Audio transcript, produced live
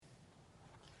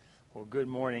Well, good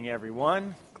morning,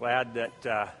 everyone. Glad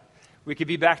that we could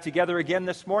be back together again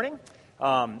this morning.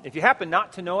 If you happen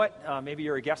not to know it, maybe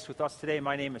you're a guest with us today.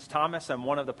 My name is Thomas. I'm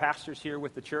one of the pastors here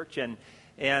with the church.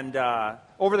 And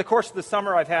over the course of the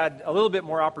summer, I've had a little bit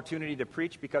more opportunity to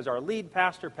preach because our lead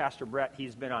pastor, Pastor Brett,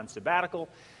 he's been on sabbatical.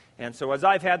 And so as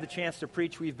I've had the chance to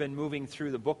preach, we've been moving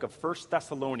through the book of 1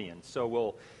 Thessalonians.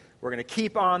 So we're going to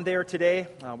keep on there today.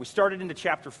 We started into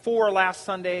chapter 4 last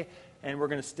Sunday. And we're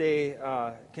going to stay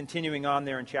continuing on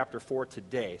there in chapter 4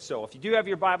 today. So if you do have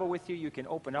your Bible with you, you can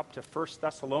open up to 1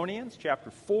 Thessalonians chapter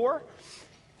 4.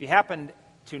 If you happen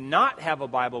to not have a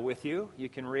Bible with you, you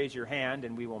can raise your hand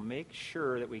and we will make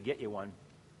sure that we get you one.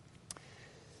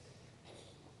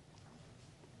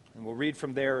 And we'll read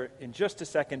from there in just a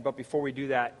second, but before we do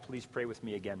that, please pray with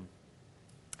me again.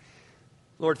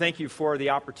 Lord, thank you for the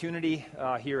opportunity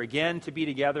here again to be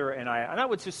together, and I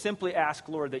would just simply ask,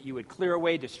 Lord, that you would clear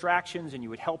away distractions and you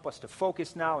would help us to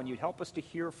focus now and you'd help us to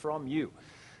hear from you.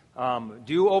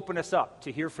 Do open us up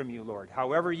to hear from you, Lord,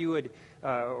 however you would,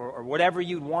 or whatever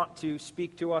you'd want to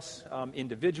speak to us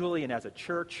individually and as a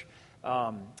church.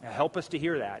 Help us to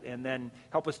hear that, and then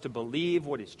help us to believe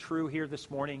what is true here this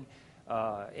morning,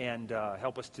 and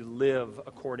help us to live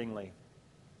accordingly.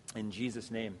 In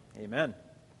Jesus' name, amen.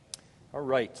 All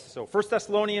right, so 1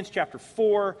 Thessalonians chapter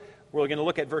 4, we're going to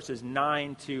look at verses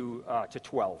 9 to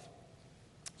 12.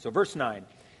 So verse 9.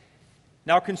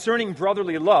 Now concerning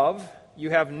brotherly love, you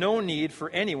have no need for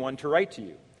anyone to write to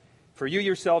you. For you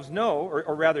yourselves know,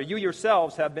 or rather you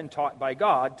yourselves have been taught by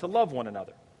God to love one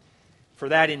another. For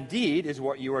that indeed is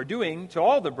what you are doing to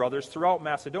all the brothers throughout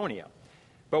Macedonia.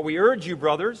 But we urge you,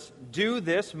 brothers, do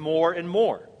this more and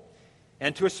more.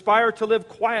 And to aspire to live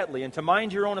quietly, and to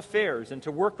mind your own affairs, and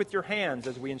to work with your hands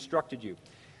as we instructed you,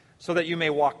 so that you may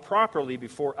walk properly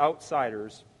before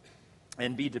outsiders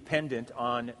and be dependent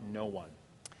on no one.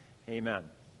 Amen.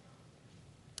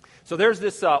 So there's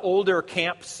this older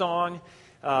camp song.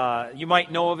 You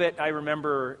might know of it. I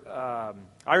remember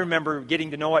getting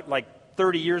to know it like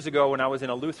 30 years ago when I was in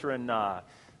a Lutheran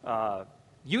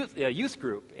youth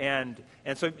group. And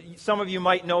so some of you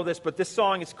might know this, but this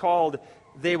song is called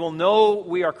 "They Will Know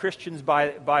We Are Christians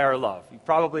by Our Love." You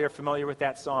probably are familiar with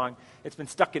that song. It's been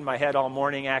stuck in my head all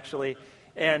morning, actually.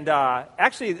 And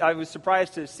actually, I was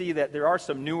surprised to see that there are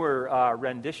some newer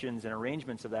renditions and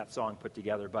arrangements of that song put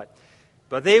together. But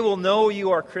they will know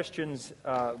you are Christians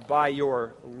by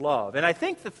your love. And I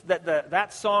think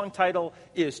that song title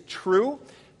is true.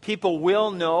 People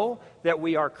will know that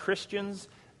we are Christians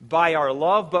by our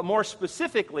love, but more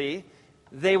specifically,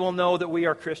 they will know that we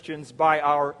are Christians by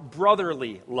our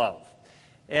brotherly love.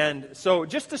 And so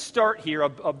just to start here,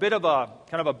 a bit of a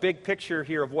kind of a big picture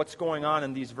here of what's going on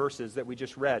in these verses that we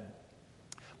just read.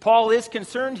 Paul is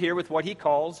concerned here with what he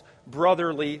calls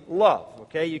brotherly love.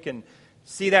 Okay, you can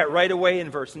see that right away in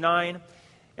verse 9.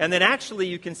 And then actually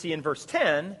you can see in verse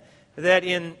 10 that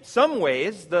in some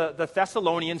ways the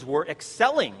Thessalonians were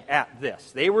excelling at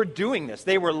this. They were doing this.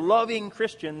 They were loving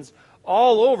Christians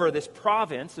all over this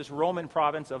province, this Roman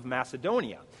province of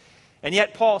Macedonia. And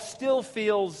yet Paul still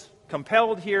feels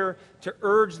compelled here to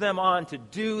urge them on to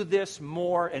do this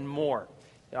more and more,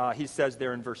 he says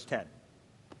there in verse 10.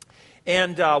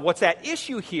 And what's at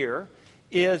issue here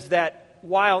is that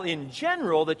while in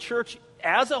general the church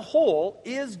as a whole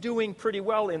is doing pretty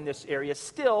well in this area,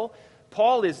 still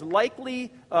Paul is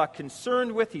likely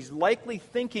concerned with, he's likely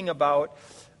thinking about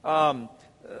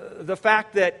the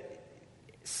fact that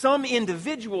some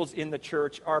individuals in the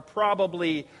church are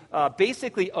probably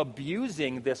basically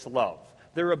abusing this love.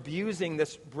 They're abusing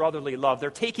this brotherly love.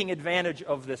 They're taking advantage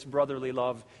of this brotherly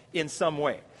love in some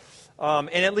way.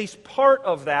 And at least part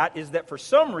of that is that for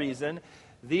some reason,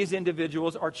 these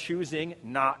individuals are choosing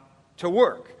not to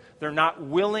work. They're not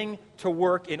willing to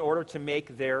work in order to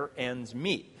make their ends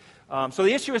meet. So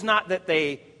the issue is not that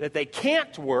they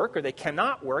can't work or they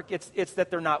cannot work. It's that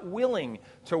they're not willing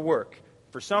to work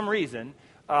for some reason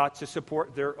to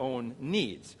support their own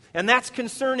needs. And that's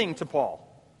concerning to Paul.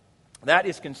 That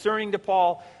is concerning to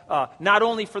Paul, not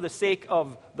only for the sake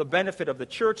of the benefit of the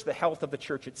church, the health of the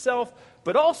church itself,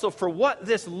 but also for what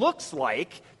this looks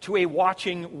like to a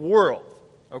watching world.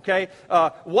 Okay?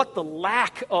 What the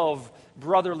lack of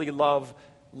brotherly love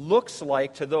looks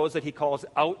like to those that he calls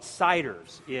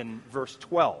outsiders in verse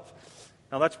 12.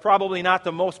 Now, that's probably not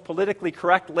the most politically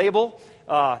correct label.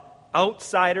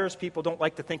 Outsiders, people don't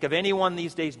like to think of anyone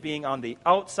these days being on the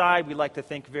outside. We like to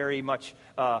think very much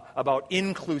about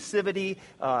inclusivity.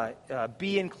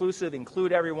 Be inclusive,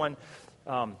 include everyone.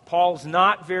 Paul's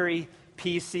not very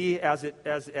PC as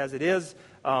it is,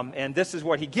 and this is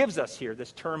what he gives us here,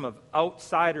 this term of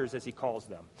outsiders as he calls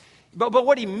them. But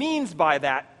what he means by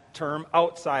that term,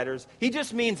 outsiders. He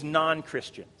just means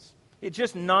non-Christians. It's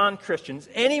just non-Christians.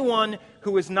 Anyone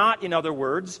who is not, in other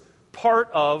words, part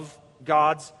of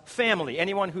God's family.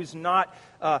 Anyone who's not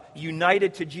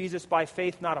united to Jesus by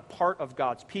faith, not a part of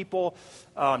God's people,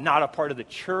 not a part of the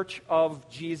church of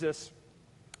Jesus.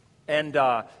 And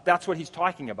that's what he's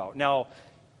talking about. Now,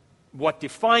 what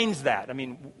defines that? I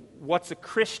mean, what's a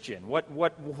Christian?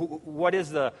 What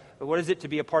is it to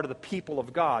be a part of the people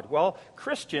of God? Well,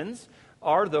 Christians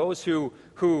are those who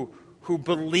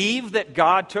believe that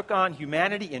God took on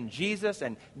humanity in Jesus,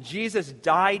 and Jesus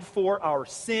died for our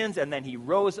sins, and then he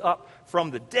rose up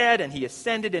from the dead, and he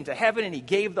ascended into heaven, and he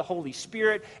gave the Holy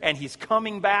Spirit, and he's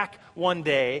coming back one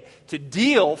day to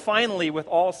deal finally with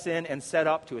all sin and set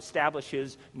up to establish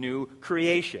his new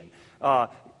creation.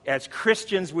 As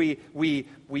Christians, we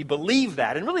believe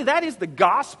that. And really, that is the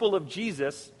gospel of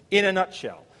Jesus in a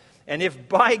nutshell. And if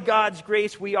by God's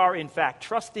grace we are in fact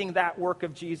trusting that work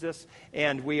of Jesus,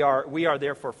 and we are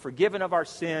therefore forgiven of our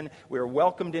sin, we are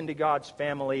welcomed into God's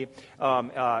family,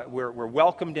 we're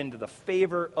welcomed into the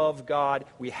favor of God,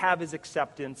 we have his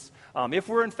acceptance. If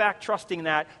we're in fact trusting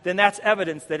that, then that's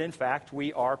evidence that in fact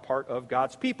we are part of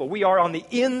God's people. We are on the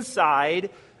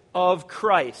inside of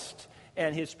Christ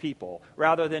and his people,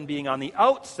 rather than being on the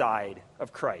outside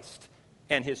of Christ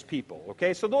and his people.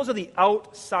 Okay, so those are the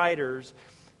outsiders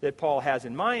that Paul has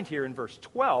in mind here in verse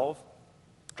 12.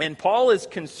 And Paul is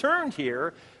concerned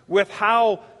here with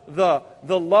how the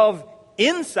love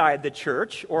inside the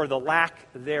church, or the lack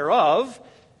thereof,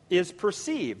 is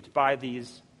perceived by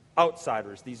these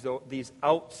outsiders, these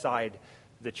outside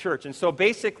the church. And so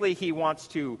basically he wants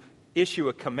to issue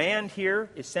a command here,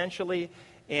 essentially,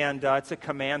 and it's a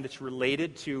command that's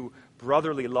related to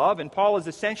brotherly love. And Paul is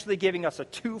essentially giving us a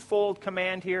twofold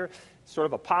command here, sort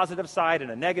of a positive side and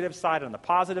a negative side. On the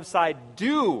positive side,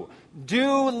 do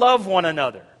love one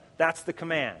another. That's the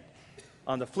command.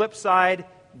 On the flip side,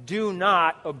 do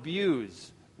not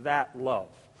abuse that love.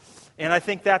 And I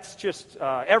think that's just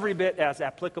every bit as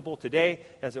applicable today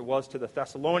as it was to the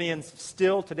Thessalonians.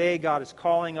 Still today, God is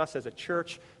calling us as a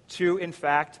church to, in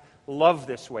fact, love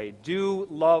this way. Do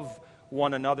love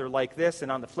one another like this.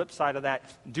 And on the flip side of that,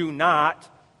 do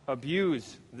not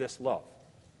abuse this love.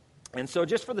 And so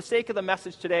just for the sake of the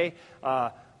message today,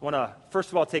 I want to, first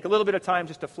of all, take a little bit of time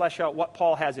just to flesh out what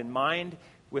Paul has in mind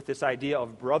with this idea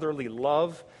of brotherly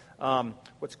love,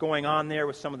 what's going on there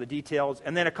with some of the details,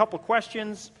 and then a couple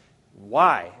questions.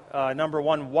 Why? Number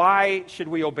one, why should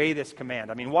we obey this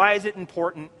command? I mean, why is it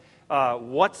important?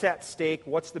 What's at stake?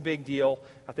 What's the big deal?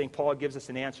 I think Paul gives us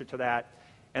an answer to that.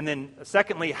 And then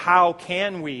secondly, how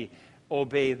can we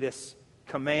obey this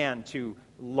command to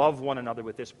love one another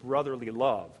with this brotherly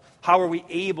love? How are we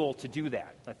able to do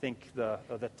that? I think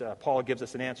that Paul gives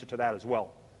us an answer to that as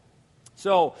well.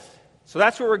 So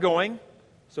that's where we're going.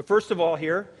 So first of all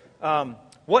here,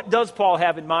 what does Paul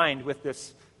have in mind with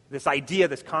this idea,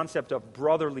 this concept of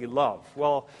brotherly love?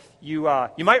 Well, you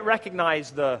might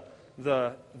recognize the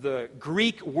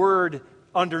Greek word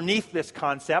underneath this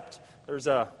concept. There's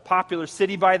a popular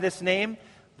city by this name,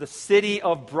 the city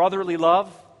of brotherly love.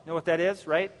 You know what that is,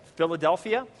 right?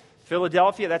 Philadelphia.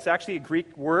 Philadelphia, that's actually a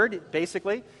Greek word,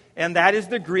 basically. And that is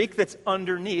the Greek that's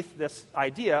underneath this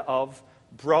idea of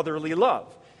brotherly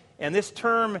love. And this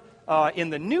term in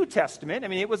the New Testament, I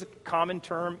mean, it was a common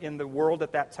term in the world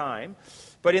at that time.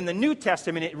 But in the New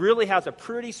Testament, it really has a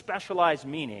pretty specialized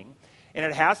meaning. And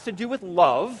it has to do with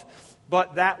love,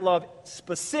 but that love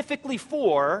specifically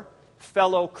for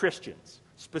fellow Christians.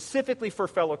 Specifically for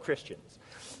fellow Christians.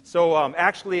 So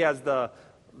actually, as the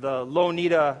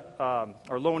Louw-Nida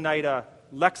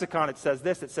lexicon, it says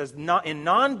this. It says, in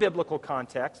non-biblical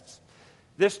contexts,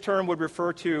 this term would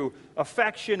refer to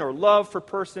affection or love for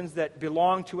persons that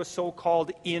belong to a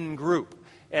so-called in-group.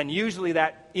 And usually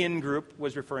that in-group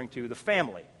was referring to the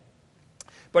family.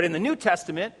 But in the New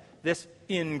Testament, this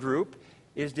in-group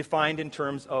is defined in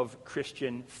terms of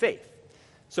Christian faith.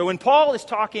 So when Paul is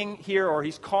talking here, or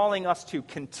he's calling us to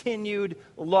continued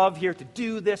love here, to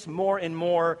do this more and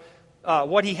more,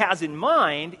 what he has in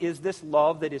mind is this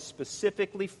love that is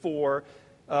specifically for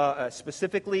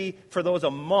those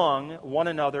among one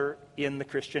another in the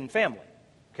Christian family.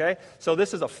 Okay? So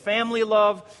this is a family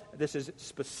love. This is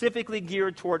specifically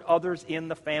geared toward others in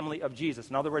the family of Jesus.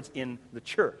 In other words, in the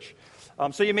church.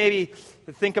 So you maybe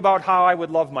think about how I would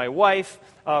love my wife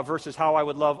versus how I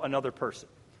would love another person.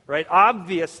 Right?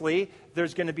 Obviously,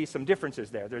 there's going to be some differences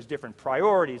there. There's different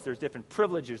priorities, there's different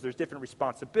privileges, there's different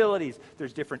responsibilities,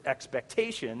 there's different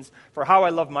expectations for how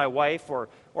I love my wife or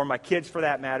my kids for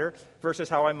that matter versus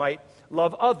how I might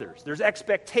love others. There's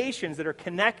expectations that are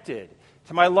connected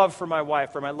to my love for my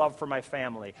wife, or my love for my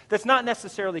family. That's not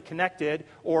necessarily connected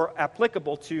or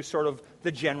applicable to sort of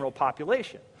the general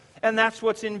population. And that's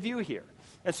what's in view here.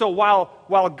 And so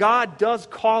while God does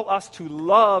call us to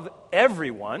love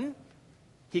everyone,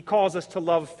 he calls us to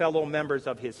love fellow members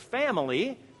of his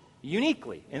family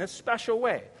uniquely, in a special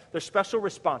way. There's special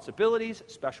responsibilities,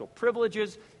 special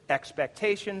privileges,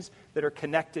 expectations that are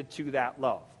connected to that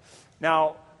love.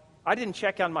 Now, I didn't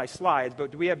check on my slides,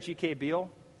 but do we have G.K.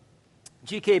 Beale?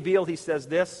 G.K. Beale, he says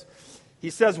this. He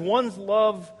says, one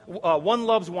loves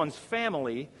one's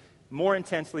family more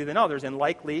intensely than others, and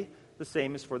likely the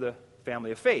same is for the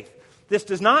family of faith. This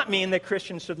does not mean that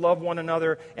Christians should love one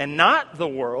another and not the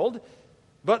world,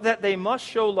 but that they must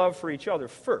show love for each other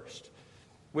first,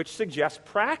 which suggests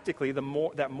practically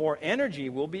that more energy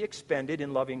will be expended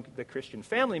in loving the Christian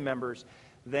family members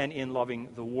than in loving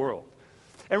the world.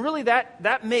 And really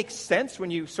that makes sense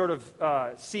when you sort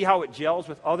of see how it gels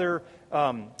with other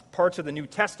parts of the New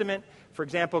Testament. For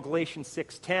example, Galatians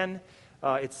 6:10,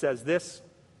 it says this.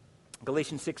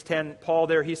 Galatians 6:10, Paul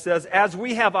there, he says, "As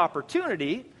we have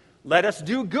opportunity, let us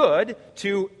do good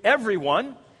to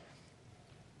everyone,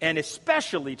 and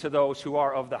especially to those who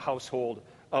are of the household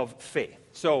of faith."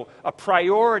 So a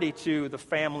priority to the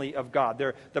family of God.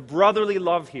 The brotherly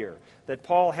love here that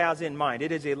Paul has in mind.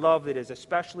 It is a love that is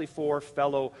especially for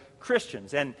fellow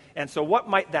Christians. And so what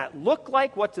might that look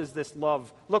like? What does this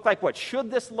love look like? What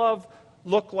should this love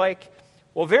look like?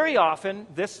 Well, very often,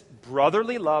 this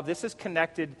brotherly love, this is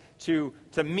connected to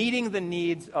meeting the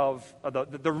needs of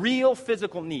the real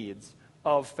physical needs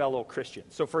of fellow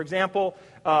Christians. So, for example,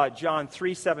 John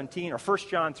 3:17, or 1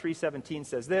 John 3:17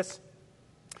 says this.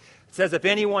 It says, "If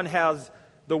anyone has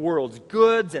the world's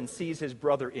goods and sees his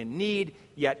brother in need,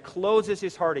 yet closes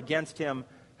his heart against him,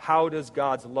 how does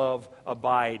God's love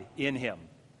abide in him?"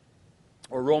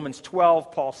 Or Romans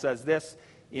 12, Paul says this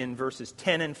in verses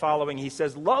 10 and following. He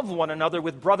says, "Love one another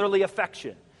with brotherly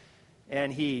affection."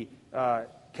 And he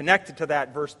connected to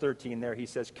that, verse 13 there, he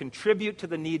says, "Contribute to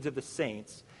the needs of the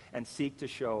saints and seek to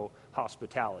show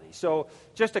hospitality." So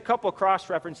just a couple cross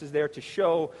references there to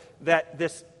show that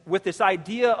with this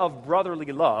idea of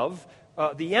brotherly love,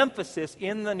 the emphasis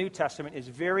in the New Testament is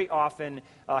very often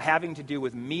having to do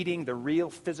with meeting the real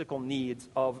physical needs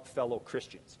of fellow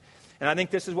Christians. And I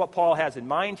think this is what Paul has in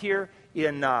mind here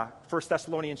in 1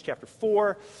 Thessalonians chapter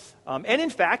 4. And in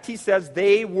fact, he says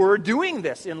they were doing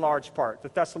this in large part. The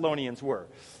Thessalonians were.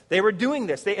 They were doing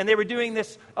this. And they were doing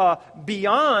this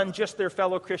beyond just their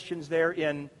fellow Christians there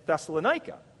in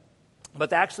Thessalonica.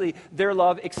 But actually, their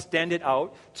love extended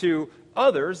out to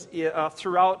others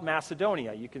throughout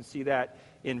Macedonia. You can see that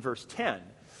in verse 10.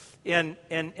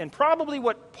 And probably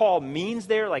what Paul means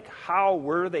there, like how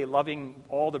were they loving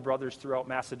all the brothers throughout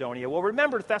Macedonia? Well,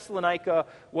 remember, Thessalonica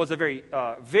was a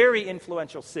very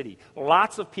influential city.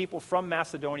 Lots of people from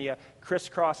Macedonia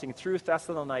crisscrossing through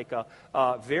Thessalonica,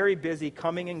 very busy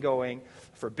coming and going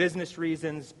for business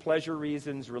reasons, pleasure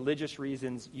reasons, religious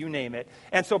reasons, you name it.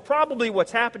 And so probably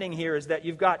what's happening here is that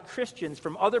you've got Christians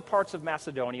from other parts of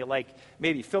Macedonia, like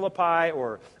maybe Philippi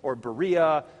or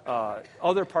Berea,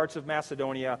 other parts of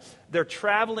Macedonia. They're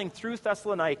traveling through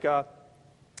Thessalonica,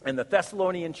 and the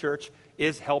Thessalonian church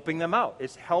is helping them out,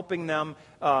 is helping them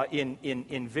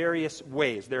in various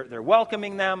ways. They're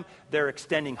welcoming them, they're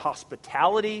extending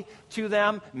hospitality to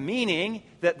them, meaning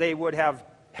that they would have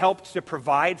helped to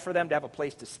provide for them to have a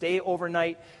place to stay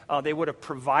overnight. They would have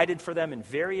provided for them in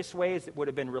various ways that would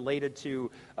have been related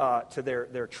to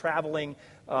their traveling.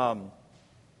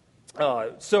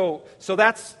 So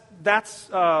that's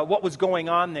what was going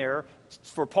on there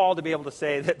for Paul to be able to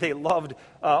say that they loved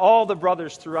all the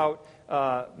brothers throughout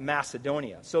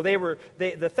Macedonia. So the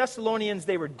Thessalonians,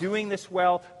 they were doing this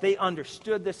well. They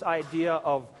understood this idea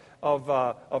of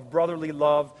brotherly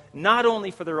love, not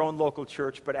only for their own local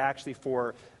church, but actually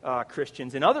for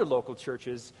Christians in other local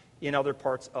churches in other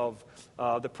parts of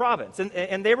the province.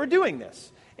 And they were doing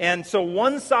this. And so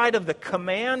one side of the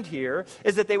command here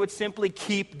is that they would simply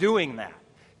keep doing that.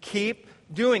 Keep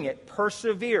doing it.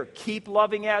 Persevere. Keep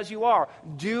loving as you are.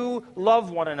 Do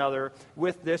love one another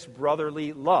with this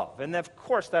brotherly love. And of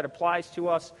course, that applies to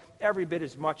us every bit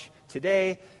as much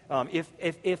today.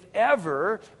 If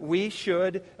ever we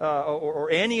should, or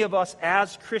any of us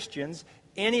as Christians,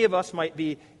 any of us might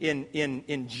be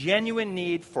in genuine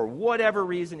need for whatever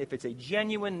reason, if it's a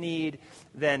genuine need,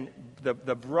 then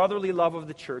the brotherly love of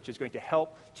the church is going to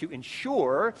help to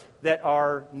ensure that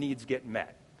our needs get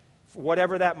met,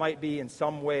 whatever that might be in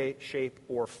some way, shape,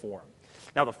 or form.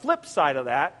 Now, the flip side of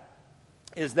that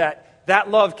is that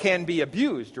love can be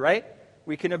abused, right?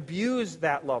 We can abuse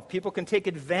that love. People can take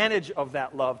advantage of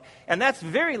that love. And that's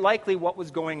very likely what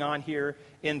was going on here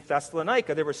in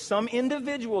Thessalonica. There were some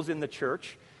individuals in the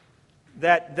church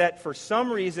that for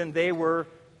some reason they were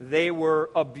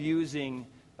abusing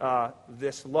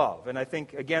this love. And I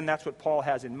think, again, that's what Paul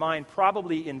has in mind,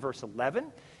 probably in verse 11.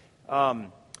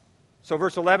 So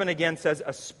verse 11 again says,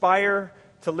 aspire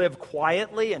to live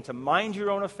quietly and to mind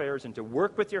your own affairs and to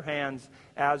work with your hands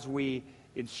as we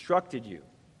instructed you.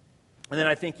 And then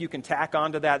I think you can tack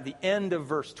onto that the end of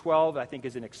verse 12, I think,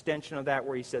 is an extension of that,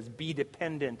 where he says, be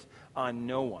dependent on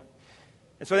no one.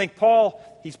 And so I think Paul,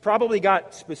 he's probably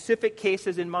got specific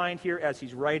cases in mind here as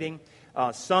he's writing.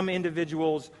 Some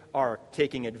individuals are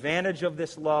taking advantage of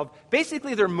this love.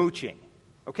 Basically, they're mooching.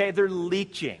 Okay, they're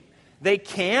leeching. They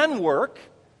can work,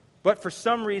 but for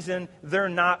some reason, they're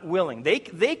not willing.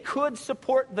 They could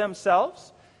support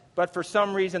themselves, but for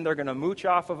some reason, they're going to mooch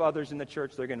off of others in the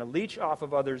church. They're going to leech off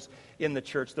of others in the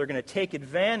church. They're going to take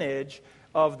advantage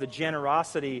of the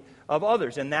generosity of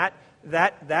others. And that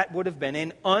would have been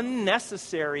an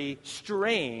unnecessary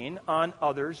strain on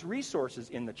others' resources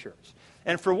in the church.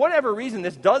 And for whatever reason,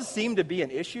 this does seem to be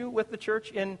an issue with the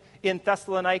church in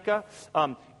Thessalonica.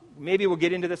 Maybe we'll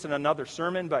get into this in another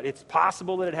sermon, but it's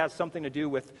possible that it has something to do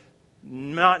with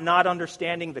not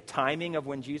understanding the timing of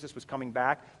when Jesus was coming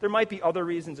back. There might be other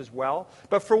reasons as well.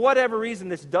 But for whatever reason,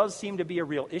 this does seem to be a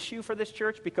real issue for this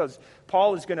church, because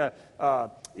Paul is going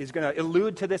to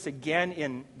allude to this again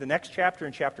in the next chapter,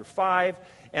 in chapter 5.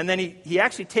 And then he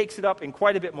actually takes it up in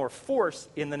quite a bit more force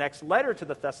in the next letter to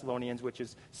the Thessalonians, which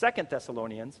is 2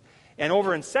 Thessalonians. And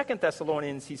over in 2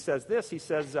 Thessalonians, he says this. He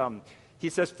says,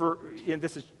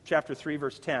 this is chapter 3,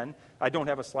 verse 10. I don't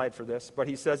have a slide for this, but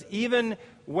he says, even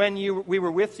when we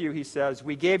were with you, he says,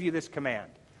 we gave you this command.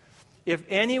 If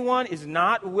anyone is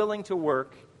not willing to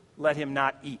work, let him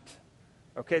not eat.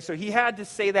 Okay, so he had to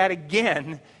say that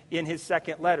again in his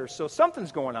second letter. So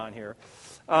something's going on here.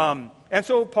 And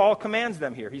so Paul commands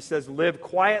them here. He says, live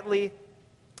quietly,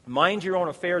 mind your own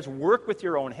affairs, work with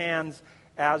your own hands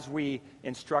as we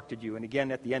instructed you. And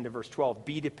again, at the end of verse 12,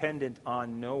 be dependent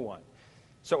on no one.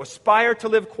 So aspire to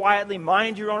live quietly,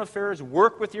 mind your own affairs,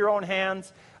 work with your own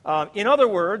hands. In other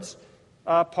words,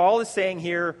 Paul is saying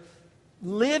here,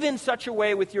 live in such a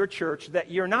way with your church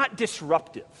that you're not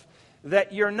disruptive,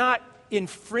 that you're not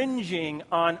infringing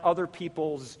on other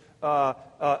people's,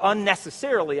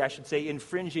 unnecessarily, I should say,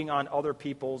 infringing on other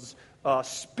people's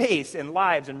space and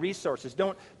lives and resources.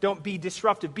 Don't be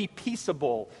disruptive. Be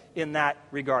peaceable in that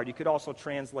regard. You could also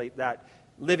translate that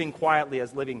living quietly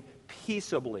as living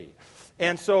peaceably.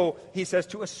 And so he says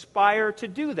to aspire to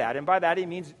do that. And by that he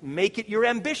means make it your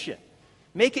ambition.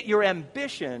 Make it your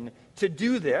ambition to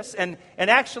do this. And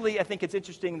actually, I think it's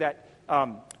interesting that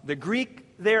the Greek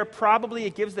there probably,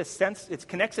 it gives the sense, it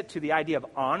connects it to the idea of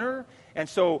honor. And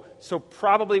so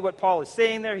probably what Paul is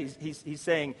saying there, he's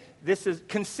saying,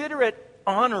 consider it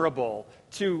honorable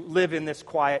to live in this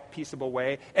quiet, peaceable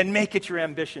way, and make it your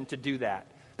ambition to do that.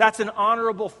 That's an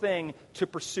honorable thing to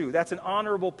pursue. That's an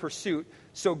honorable pursuit,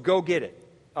 so go get it.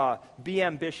 Be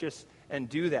ambitious and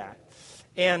do that.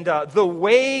 And the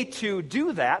way to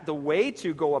do that, the way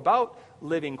to go about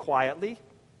living quietly,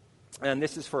 and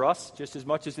this is for us just as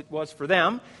much as it was for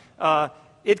them,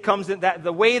 it comes in that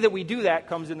the way that we do that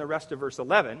comes in the rest of verse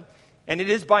 11, and it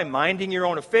is by minding your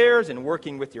own affairs and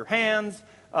working with your hands.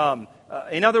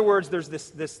 In other words, there's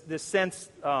this sense,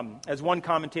 as one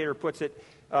commentator puts it,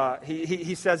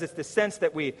 he says it's the sense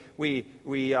that we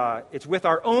it's with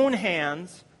our own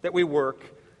hands that we work,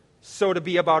 so to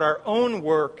be about our own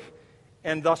work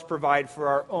and thus provide for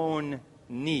our own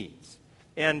needs.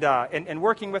 And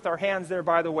working with our hands there,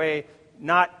 by the way,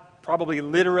 not probably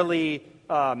literally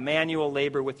manual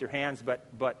labor with your hands,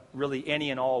 but really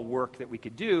any and all work that we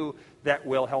could do that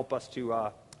will help us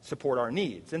to support our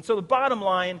needs. And so the bottom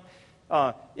line,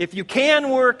 if you can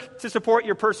work to support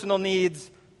your personal needs,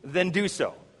 then do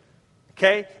so.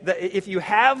 Okay? If you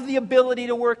have the ability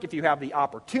to work, if you have the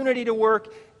opportunity to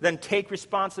work, then take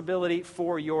responsibility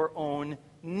for your own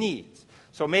needs.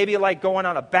 So maybe like going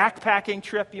on a backpacking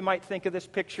trip, you might think of this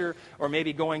picture, or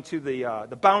maybe going to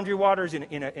the Boundary Waters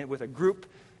with a group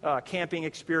camping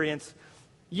experience.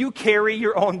 You carry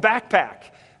your own backpack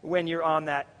when you're on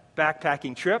that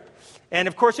backpacking trip. And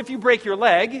of course, if you break your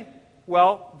leg,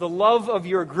 well, the love of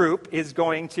your group is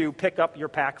going to pick up your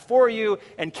pack for you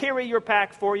and carry your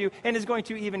pack for you, and is going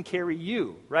to even carry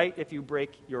you, right, if you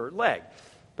break your leg.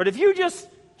 But if you just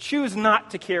choose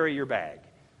not to carry your bag,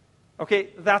 okay,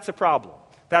 that's a problem.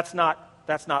 That's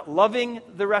not loving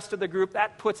the rest of the group.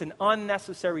 That puts an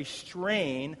unnecessary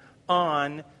strain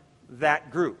on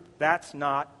that group. That's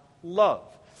not love.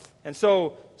 And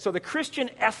so the Christian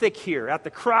ethic here at the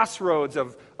crossroads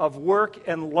of work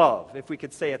and love, if we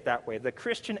could say it that way, the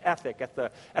Christian ethic at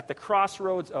the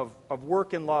crossroads of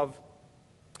work and love,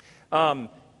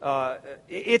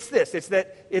 it's this. It's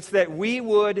that we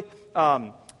would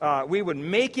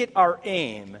make it our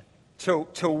aim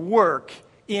to work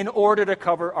in order to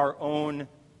cover our own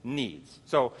needs.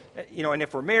 So, and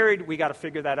if we're married, we got to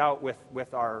figure that out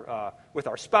with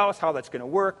our spouse, how that's going to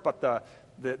work. But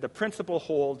the principle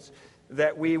holds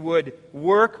that we would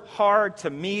work hard to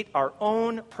meet our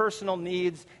own personal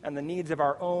needs and the needs of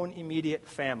our own immediate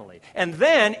family. And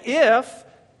then if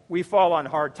we fall on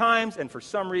hard times and for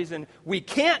some reason we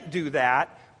can't do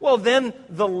that, well, then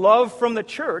the love from the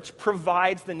church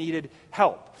provides the needed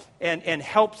help and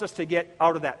helps us to get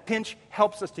out of that pinch,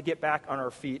 helps us to get back on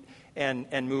our feet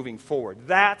and moving forward.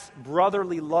 That's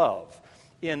brotherly love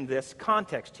in this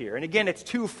context here. And again, it's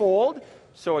twofold.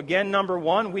 So again, number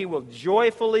one, we will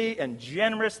joyfully and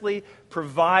generously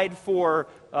provide for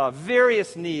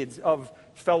various needs of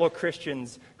fellow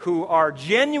Christians who are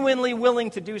genuinely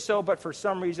willing to do so, but for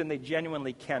some reason they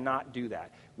genuinely cannot do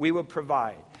that. We will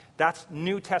provide. That's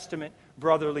New Testament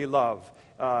brotherly love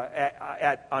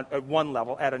at one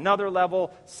level. At another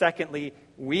level, secondly,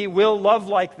 we will love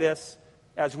like this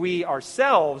as we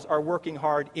ourselves are working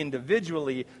hard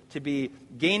individually to be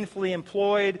gainfully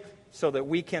employed so that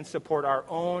we can support our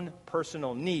own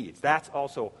personal needs. That's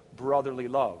also brotherly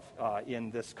love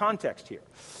in this context here.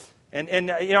 And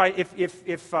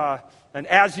if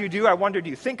as you do, I wonder, do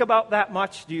you think about that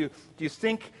much? Do you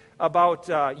think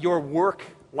about your work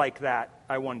like that?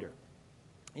 I wonder.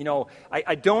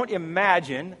 I don't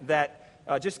imagine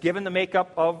that, just given the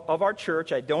makeup of our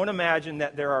church, I don't imagine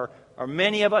that there are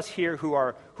many of us here who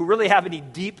really have any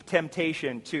deep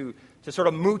temptation to sort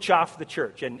of mooch off the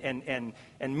church and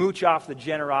mooch off the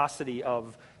generosity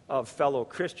of fellow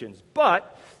Christians.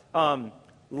 But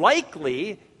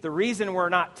likely, the reason we're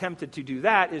not tempted to do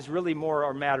that is really more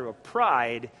a matter of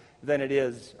pride than it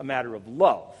is a matter of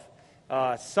love.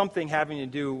 Something having to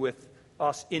do with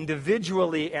us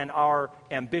individually and our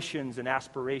ambitions and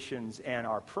aspirations and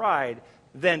our pride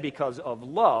than because of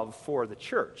love for the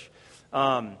church.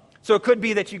 So it could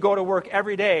be that you go to work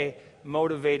every day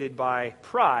motivated by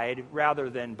pride rather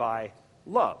than by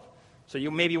love. So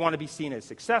you maybe want to be seen as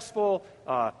successful.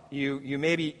 You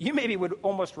maybe would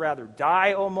almost rather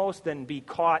die than be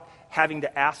caught having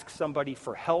to ask somebody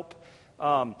for help.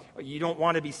 You don't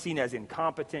want to be seen as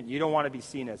incompetent. You don't want to be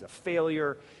seen as a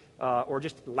failure or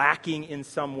just lacking in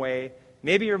some way.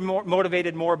 Maybe you're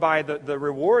motivated more by the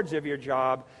rewards of your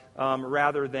job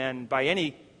rather than by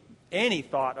any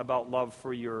thought about love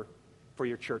for your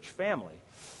church family.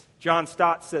 John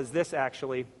Stott says this,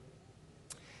 actually.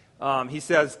 He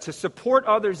says, to support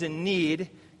others in need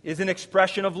is an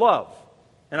expression of love.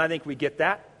 And I think we get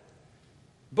that.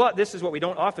 But this is what we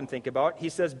don't often think about. He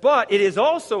says, but it is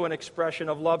also an expression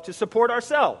of love to support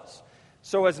ourselves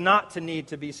so as not to need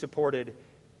to be supported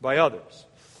by others.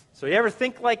 So you ever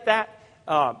think like that?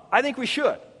 I think we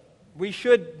should. We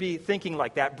should be thinking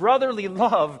like that. Brotherly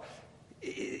love,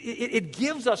 it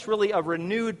gives us really a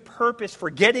renewed purpose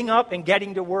for getting up and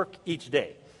getting to work each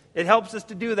day. It helps us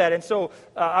to do that. And so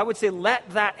I would say let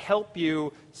that help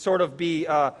you sort of be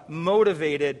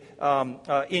motivated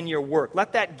in your work.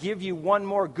 Let that give you one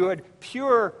more good,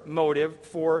 pure motive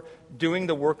for doing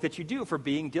the work that you do, for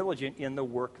being diligent in the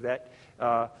work that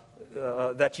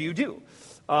you do.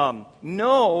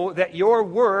 Know that your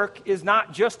work is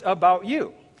not just about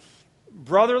you.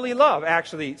 Brotherly love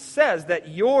actually says that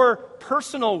your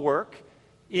personal work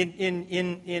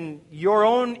in your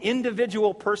own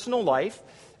individual personal life,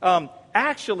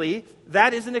 actually,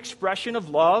 that is an expression of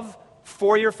love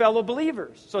for your fellow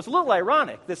believers. So it's a little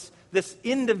ironic, this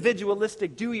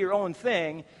individualistic do your own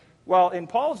thing, while in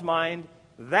Paul's mind,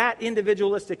 that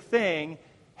individualistic thing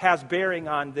has bearing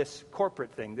on this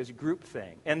corporate thing, this group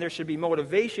thing. And there should be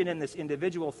motivation in this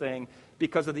individual thing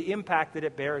because of the impact that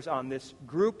it bears on this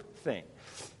group thing.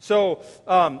 So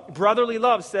brotherly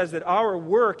love says that our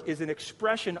work is an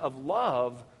expression of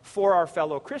love for our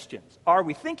fellow Christians. Are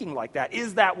we thinking like that?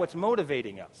 Is that what's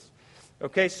motivating us?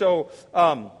 Okay, so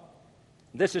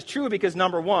this is true because,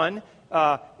 number one,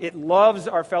 it loves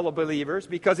our fellow believers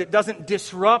because it doesn't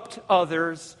disrupt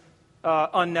others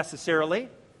unnecessarily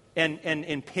and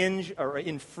impinge or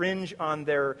infringe on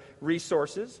their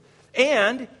resources.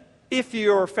 And if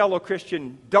your fellow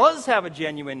Christian does have a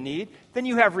genuine need, then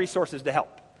you have resources to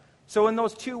help. So in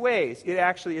those two ways, it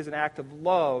actually is an act of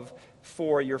love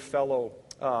for your fellow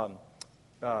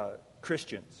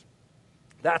Christians.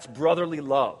 That's brotherly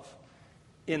love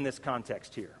in this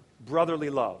context here. Brotherly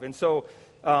love. And so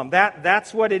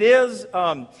that's what it is.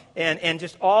 And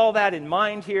just all that in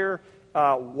mind here,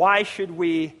 why should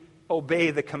we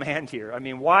obey the command here? I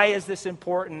mean, why is this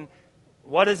important?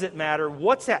 What does it matter?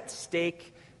 What's at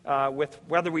stake with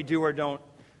whether we do or don't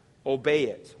obey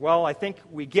it? Well, I think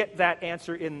we get that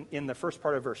answer in the first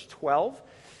part of verse 12.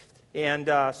 And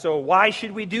so why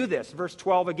should we do this? Verse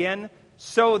 12 again,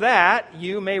 so that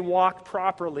you may walk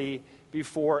properly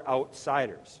before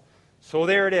outsiders. So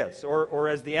there it is, or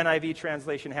as the NIV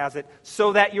translation has it,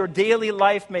 so that your daily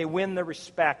life may win the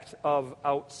respect of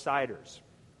outsiders.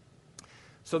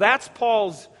 So that's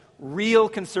Paul's real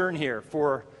concern here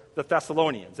for the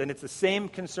Thessalonians, and it's the same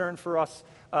concern for us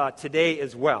today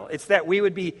as well. It's that we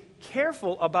would be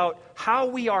careful about how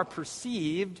we are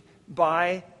perceived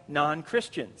by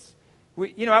non-Christians.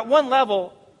 At one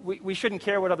level, we shouldn't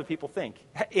care what other people think.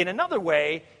 In another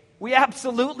way, we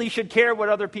absolutely should care what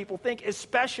other people think,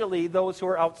 especially those who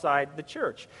are outside the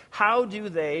church. How do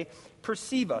they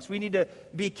perceive us? We need to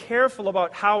be careful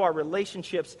about how our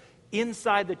relationships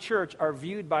inside the church are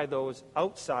viewed by those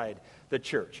outside the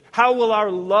church. How will our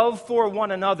love for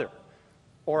one another,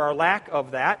 or our lack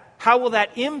of that, how will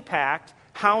that impact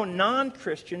how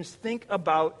non-Christians think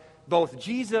about both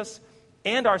Jesus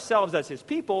and ourselves as his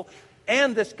people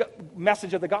and this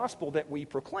message of the gospel that we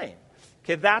proclaim?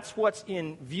 Okay, that's what's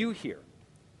in view here.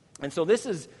 And so this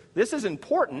is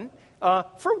important,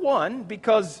 for one,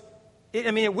 because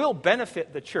it will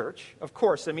benefit the church, of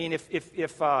course. I mean,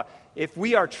 if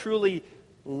we are truly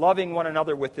loving one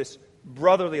another with this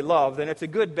brotherly love, then it's a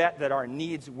good bet that our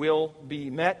needs will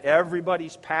be met.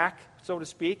 Everybody's pack, so to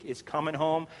speak, is coming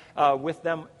home with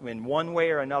them in one way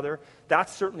or another.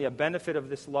 That's certainly a benefit of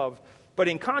this love. But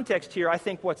in context here, I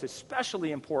think what's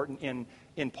especially important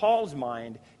in Paul's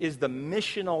mind is the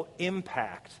missional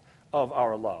impact of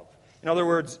our love. In other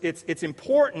words, it's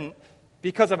important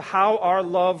because of how our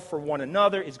love for one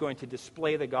another is going to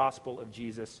display the gospel of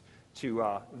Jesus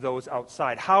to those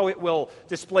outside. How it will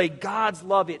display God's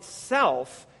love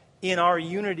itself in our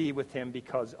unity with him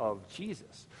because of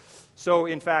Jesus. So,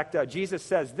 in fact, Jesus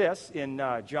says this in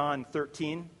John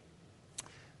 13.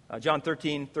 John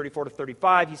 13, 34 to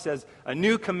 35, he says, "A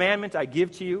new commandment I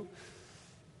give to you,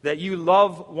 that you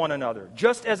love one another.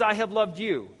 Just as I have loved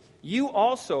you, you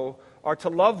also are to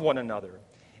love one another.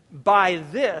 By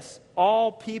this,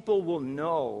 all people will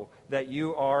know that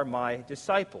you are my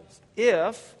disciples,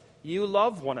 if you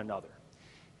love one another."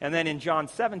 And then in John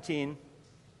 17,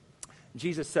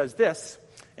 Jesus says this,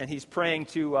 and he's praying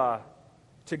to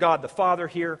God the Father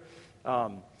here.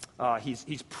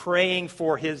 He's praying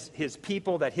for his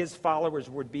people, that his followers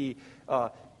would be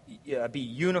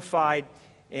unified.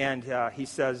 And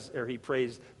he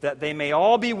prays that they may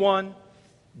all be one,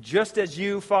 just as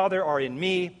you, Father, are in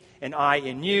me, and I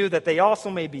in you, that they also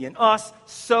may be in us,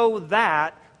 so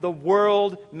that the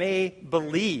world may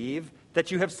believe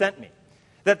that you have sent me.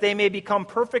 That they may become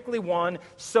perfectly one,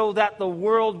 so that the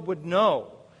world would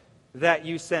know that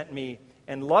you sent me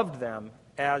and loved them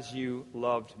as you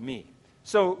loved me.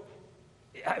 So,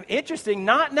 interesting,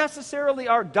 not necessarily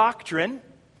our doctrine,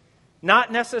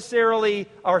 not necessarily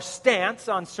our stance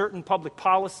on certain public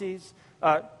policies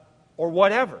or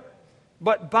whatever,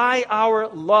 but by our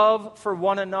love for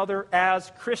one another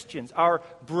as Christians, our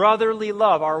brotherly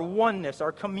love, our oneness,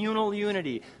 our communal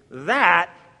unity. That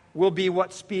will be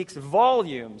what speaks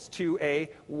volumes to a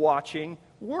watching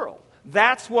world.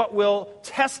 That's what will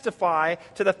testify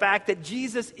to the fact that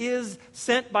Jesus is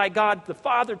sent by God the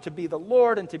Father to be the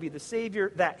Lord and to be the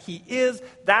Savior that he is.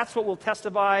 That's what will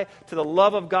testify to the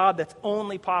love of God that's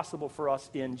only possible for us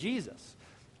in Jesus.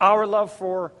 Our love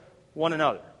for one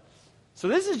another. So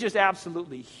this is just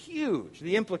absolutely huge,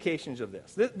 the implications of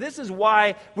this. This is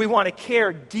why we want to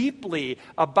care deeply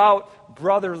about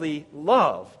brotherly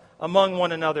love among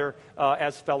one another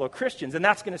as fellow Christians. And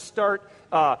that's going to start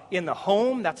in the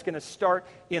home. That's going to start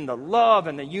in the love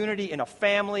and the unity in a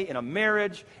family, in a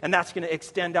marriage. And that's going to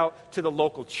extend out to the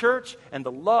local church. And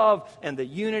the love and the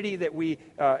unity that we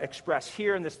express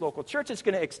here in this local church, it's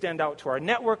going to extend out to our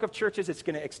network of churches. It's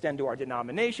going to extend to our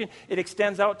denomination. It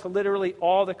extends out to literally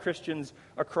all the Christians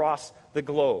across the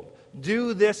globe.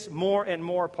 Do this more and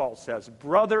more, Paul says.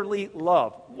 Brotherly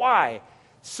love. Why?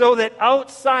 So that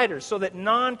outsiders, so that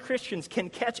non-Christians can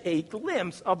catch a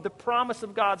glimpse of the promise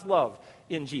of God's love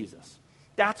in Jesus.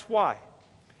 That's why.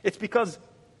 It's because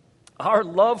our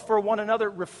love for one another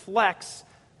reflects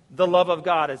the love of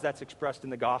God as that's expressed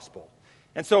in the gospel.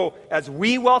 And so as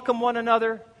we welcome one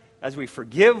another, as we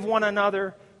forgive one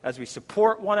another, as we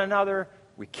support one another,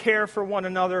 we care for one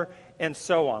another, and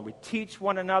so on. We teach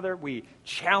one another, we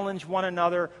challenge one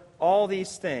another, all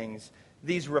these things,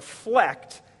 these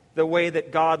reflect the way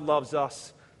that God loves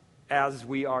us as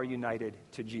we are united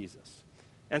to Jesus.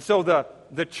 And so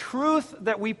the truth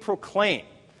that we proclaim,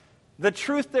 the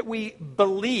truth that we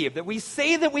believe, that we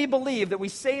say believe, that we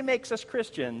say makes us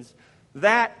Christians,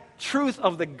 that truth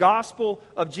of the gospel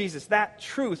of Jesus, that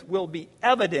truth will be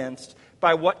evidenced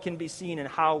by what can be seen in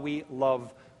how we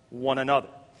love one another.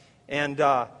 And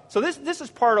so this is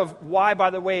part of why, by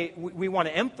the way, we want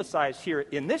to emphasize here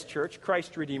in this church,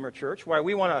 Christ Redeemer Church, why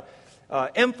we want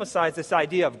to emphasize this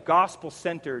idea of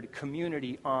gospel-centered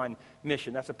community on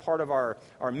mission. That's a part of our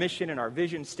mission and our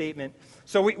vision statement.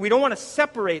 So we don't want to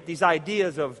separate these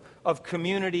ideas of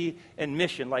community and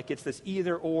mission like it's this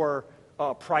either-or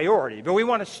priority. But we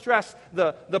want to stress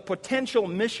the potential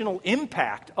missional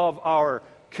impact of our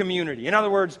community. In other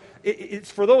words, it's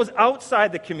for those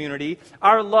outside the community,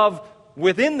 our love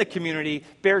within the community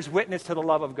bears witness to the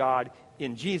love of God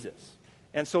in Jesus.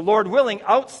 And so, Lord willing,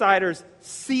 outsiders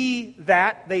see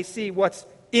that. They see what's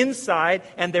inside,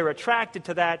 and they're attracted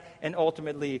to that, and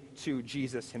ultimately to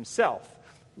Jesus himself.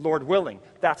 Lord willing.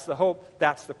 That's the hope.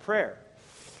 That's the prayer.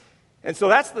 And so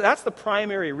that's the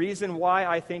primary reason why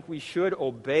I think we should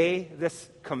obey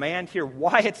this command here,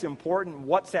 why it's important,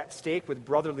 what's at stake with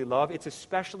brotherly love. It's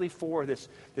especially for this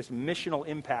missional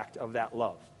impact of that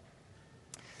love.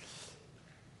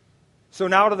 So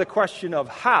now to the question of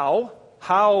how.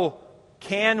 How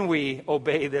can we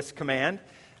obey this command?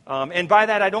 And by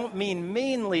that, I don't mean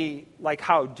mainly like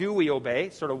how do we obey,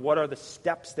 sort of what are the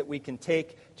steps that we can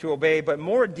take to obey, but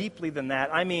more deeply than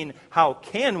that, I mean how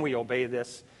can we obey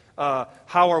this?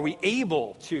 How are we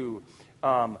able to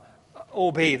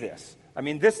obey this? I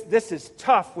mean, this is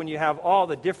tough when you have all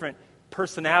the different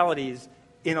personalities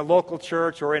in a local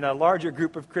church or in a larger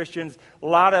group of Christians, a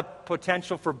lot of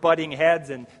potential for butting heads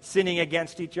and sinning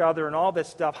against each other and all this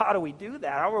stuff. How do we do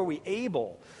that? How are we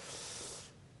able?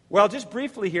 Well, just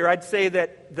briefly here, I'd say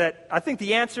that I think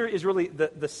the answer is really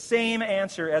the same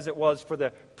answer as it was for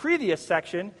the previous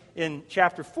section in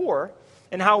chapter 4,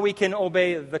 and how we can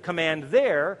obey the command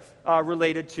there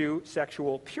related to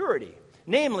sexual purity.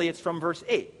 Namely, it's from verse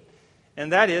 8.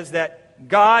 And that is that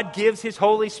God gives his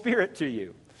Holy Spirit to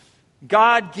you.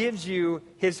 God gives you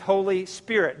his Holy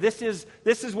Spirit. This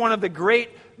is one of the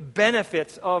great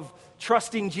benefits of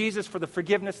trusting Jesus for the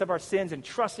forgiveness of our sins and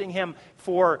trusting him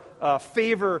for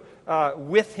favor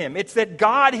with him. It's that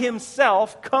God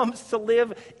himself comes to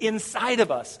live inside of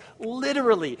us.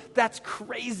 Literally. That's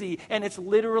crazy, and it's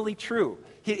literally true.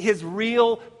 His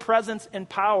real presence and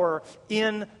power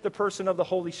in the person of the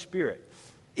Holy Spirit.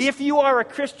 If you are a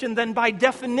Christian, then by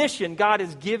definition, God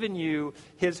has given you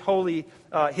his Holy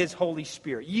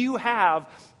Spirit. You have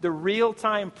the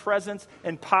real-time presence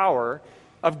and power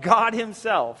of God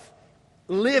himself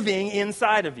living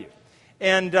inside of you.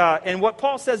 And what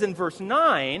Paul says in verse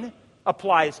 9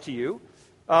 applies to you.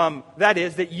 That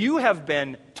is, that you have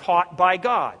been taught by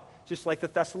God, just like the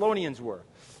Thessalonians were.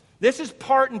 This is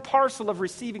part and parcel of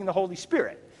receiving the Holy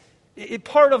Spirit.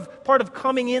 Part of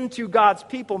coming into God's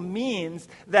people means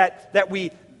that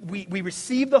we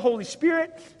receive the Holy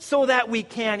Spirit so that we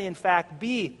can, in fact,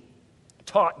 be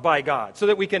taught by God, so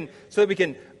that we can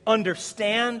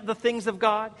understand the things of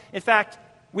God. In fact,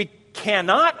 we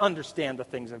cannot understand the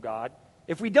things of God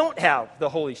if we don't have the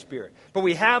Holy Spirit. But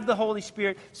we have the Holy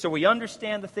Spirit, so we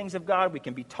understand the things of God, we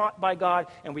can be taught by God,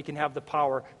 and we can have the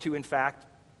power to, in fact,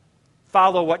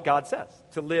 follow what God says,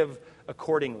 to live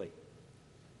accordingly.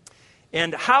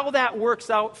 And how that works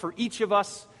out for each of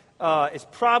us is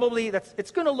probably,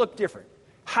 it's going to look different.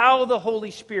 How the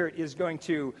Holy Spirit is going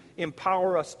to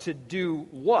empower us to do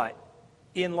what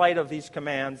in light of these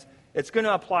commands, it's going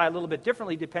to apply a little bit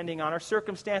differently depending on our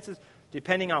circumstances,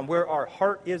 depending on where our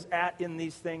heart is at in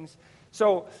these things.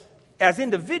 So as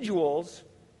individuals,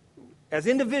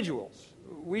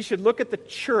 we should look at the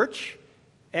church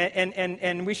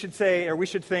and we should say, or we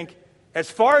should think,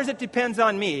 as far as it depends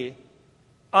on me,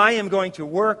 I am going to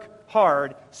work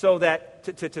hard so that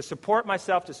to support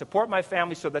myself, to support my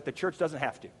family, so that the church doesn't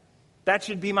have to. That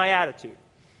should be my attitude.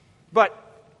 But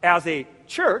as a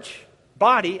church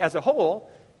body, as a whole,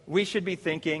 we should be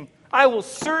thinking, I will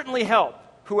certainly help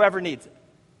whoever needs it.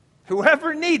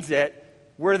 Whoever needs it,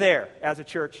 we're there as a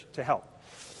church to help.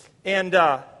 And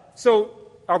so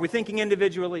are we thinking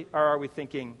individually or are we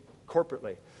thinking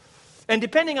corporately? And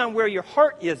depending on where your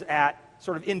heart is at,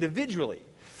 sort of individually.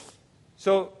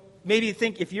 So maybe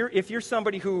think if you're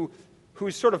somebody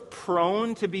who's sort of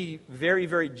prone to be very,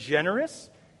 very generous,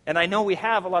 and I know we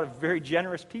have a lot of very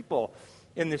generous people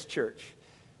in this church.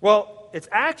 Well, it's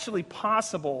actually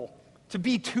possible to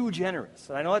be too generous.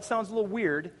 And I know that sounds a little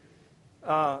weird,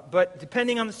 but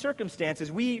depending on the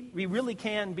circumstances, we really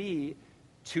can be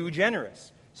too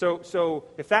generous. So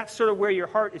if that's sort of where your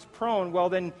heart is prone, well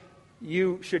then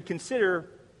you should consider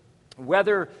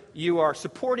whether you are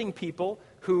supporting people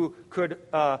who could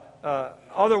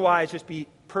otherwise just be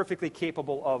perfectly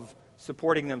capable of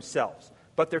supporting themselves,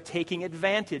 but they're taking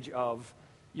advantage of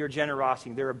your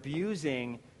generosity. They're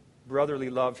abusing brotherly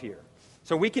love here.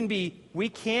 So we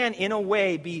can, in a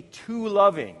way, be too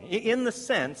loving in the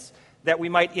sense that we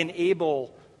might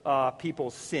enable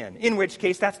people's sin, in which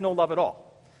case that's no love at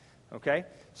all. Okay?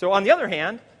 So on the other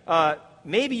hand,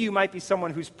 maybe you might be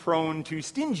someone who's prone to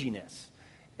stinginess,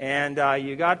 and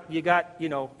you got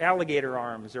alligator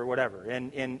arms or whatever,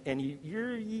 and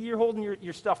you're holding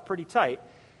your stuff pretty tight.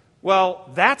 Well,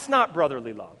 that's not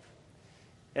brotherly love.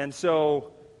 And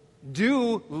so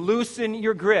do loosen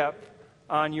your grip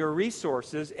on your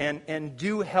resources and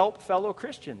do help fellow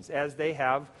Christians as they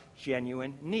have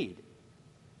genuine need.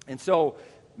 And so,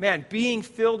 man, being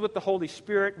filled with the Holy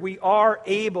Spirit, we are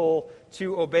able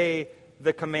to obey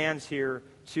the commands here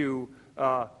to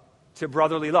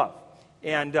brotherly love.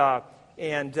 And how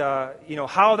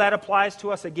that applies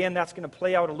to us, again, that's going to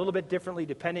play out a little bit differently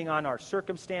depending on our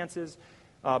circumstances.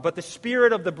 But the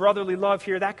spirit of the brotherly love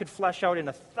here, that could flesh out in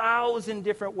 1,000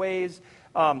 different ways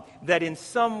that in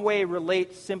some way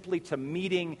relate simply to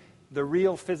meeting the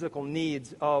real physical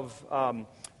needs of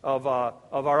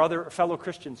our other fellow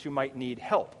Christians who might need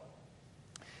help.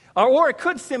 Or it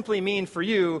could simply mean for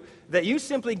you that you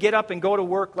simply get up and go to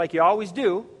work like you always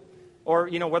do, or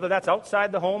whether that's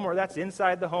outside the home or that's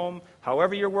inside the home,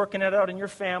 however you're working it out in your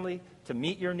family to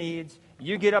meet your needs.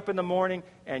 You get up in the morning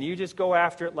and you just go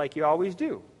after it like you always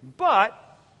do.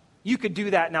 But you could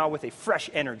do that now with a fresh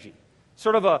energy,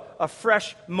 sort of a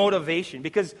fresh motivation,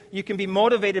 because you can be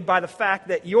motivated by the fact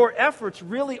that your efforts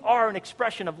really are an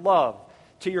expression of love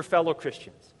to your fellow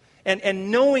Christians.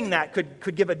 And knowing that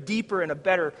could give a deeper and a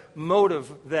better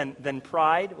motive than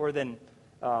pride or than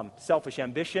selfish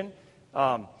ambition.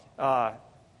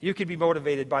 You could be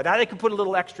motivated by that. It could put a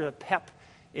little extra pep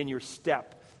in your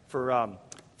step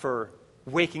for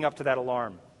waking up to that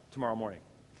alarm tomorrow morning.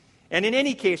 And in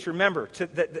any case, remember,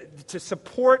 to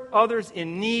support others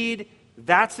in need,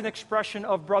 that's an expression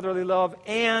of brotherly love,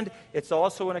 and it's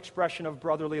also an expression of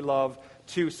brotherly love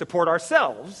to support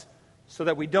ourselves so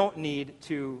that we don't need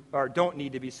to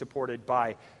be supported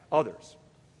by others.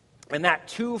 And that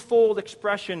twofold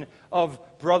expression of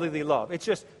brotherly love, it's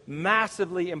just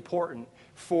massively important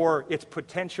for its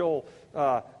potential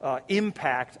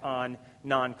impact on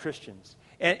non-Christians.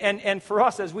 And for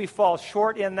us, as we fall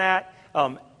short in that,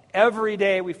 every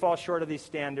day we fall short of these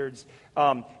standards.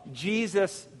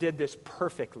 Jesus did this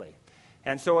perfectly.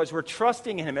 And so as we're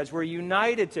trusting in Him, as we're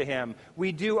united to Him,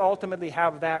 we do ultimately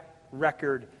have that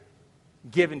record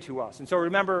given to us. And so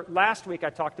remember, last week I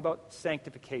talked about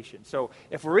sanctification. So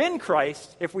if we're in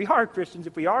Christ, if we are Christians,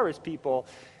 if we are His people,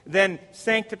 then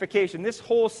sanctification, this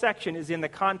whole section is in the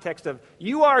context of,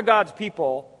 you are God's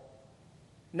people,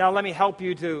 now let me help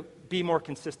you to be more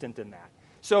consistent in that.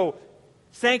 So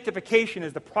sanctification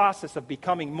is the process of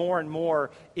becoming more and more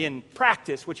in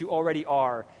practice what you already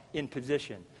are in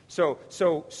position. So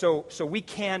we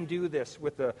can do this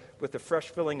with the fresh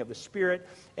filling of the Spirit,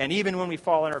 and even when we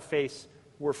fall on our face,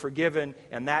 we're forgiven,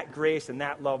 and that grace and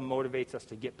that love motivates us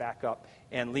to get back up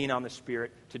and lean on the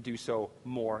Spirit to do so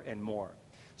more and more.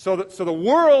 So the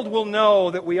world will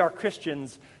know that we are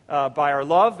Christians by our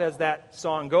love, as that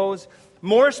song goes.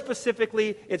 More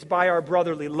specifically, it's by our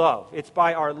brotherly love. It's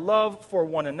by our love for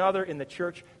one another in the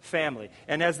church family.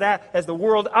 And as the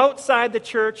world outside the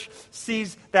church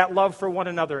sees that love for one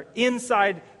another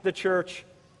inside the church,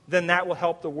 then that will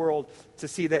help the world to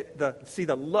see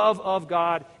the love of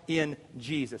God in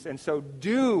Jesus. And so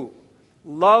do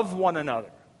love one another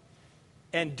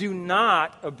and do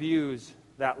not abuse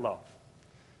that love.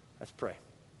 Let's pray.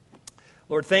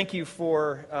 Lord, thank you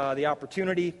for the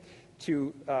opportunity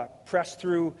to press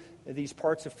through these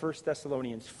parts of 1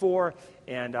 Thessalonians 4.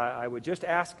 And I would just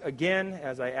ask again,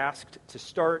 as I asked to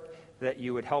start, that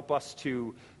you would help us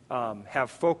to have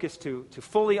focus to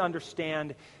fully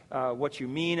understand what you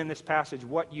mean in this passage,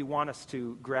 what you want us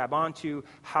to grab onto,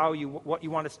 what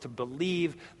you want us to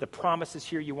believe, the promises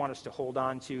here you want us to hold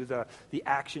on to, the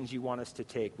actions you want us to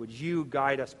take. Would you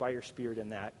guide us by your Spirit in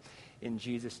that? In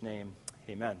Jesus' name,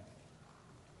 amen.